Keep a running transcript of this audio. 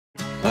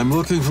I'm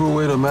looking for a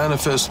way to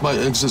manifest my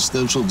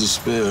existential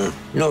despair.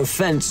 No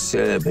offense,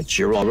 but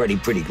you're already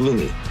pretty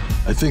gloomy.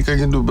 I think I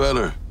can do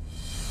better.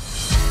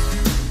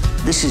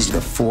 This is the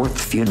 4th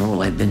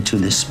funeral I've been to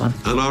this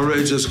month. An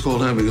outrageous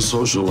called having a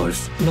social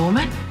life.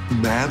 Norman?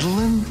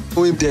 Madeline?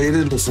 We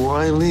dated before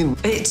Eileen.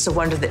 It's a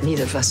wonder that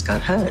neither of us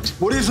got hurt.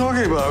 What are you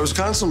talking about? I was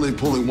constantly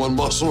pulling one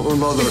muscle or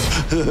another.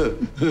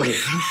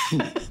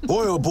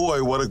 Boy, oh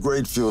boy, what a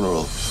great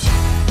funeral.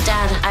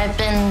 Dad, I've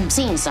been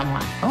seeing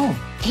someone. Oh.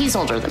 He's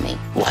older than me.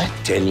 What,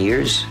 10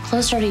 years?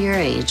 Closer to your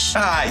age.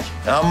 Hi,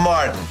 I'm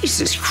Martin.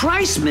 Jesus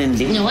Christ,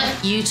 Mindy. You know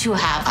what? You two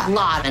have a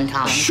lot in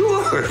common.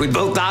 Sure, we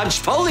both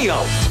dodged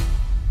polio.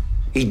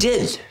 He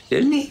did,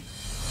 didn't he?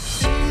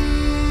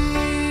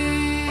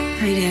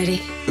 Hi,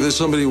 Daddy. There's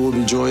somebody who will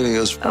be joining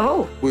us.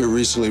 Oh. We were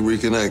recently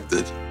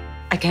reconnected.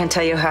 I can't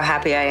tell you how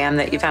happy I am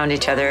that you found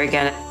each other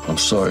again. I'm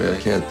sorry, I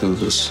can't do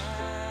this.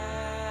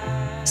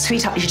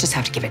 Sweetheart, you just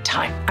have to give it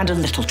time and a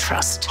little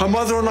trust. My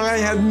mother and I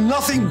had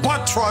nothing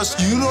but trust.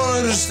 You don't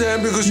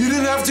understand because you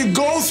didn't have to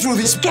go through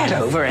this. Get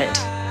over it.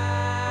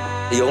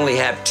 You only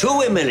have 2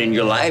 women in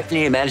your life, and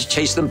you managed to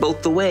chase them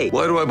both away.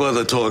 Why do I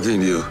bother talking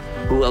to you?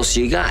 Who else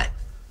you got?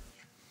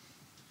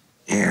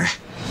 Here.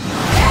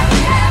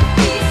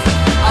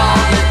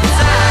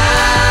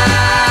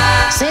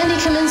 Sandy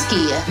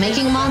KOMINSKY,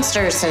 making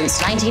monsters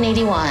since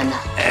 1981.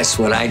 That's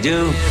what I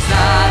do.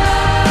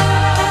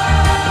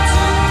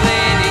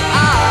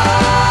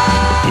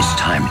 It's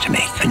time to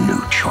make a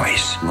new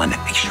choice, one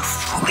that makes you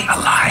fully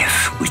alive,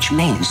 which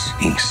means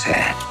being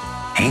sad,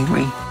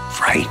 angry,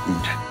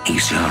 frightened,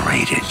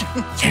 exhilarated.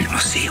 Then we'll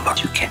see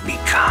what you can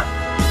become.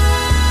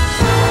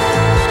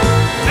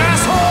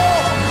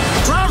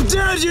 Asshole! Drop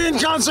dead, you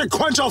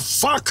inconsequential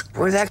fuck!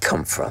 Where'd that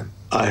come from?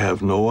 I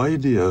have no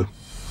idea.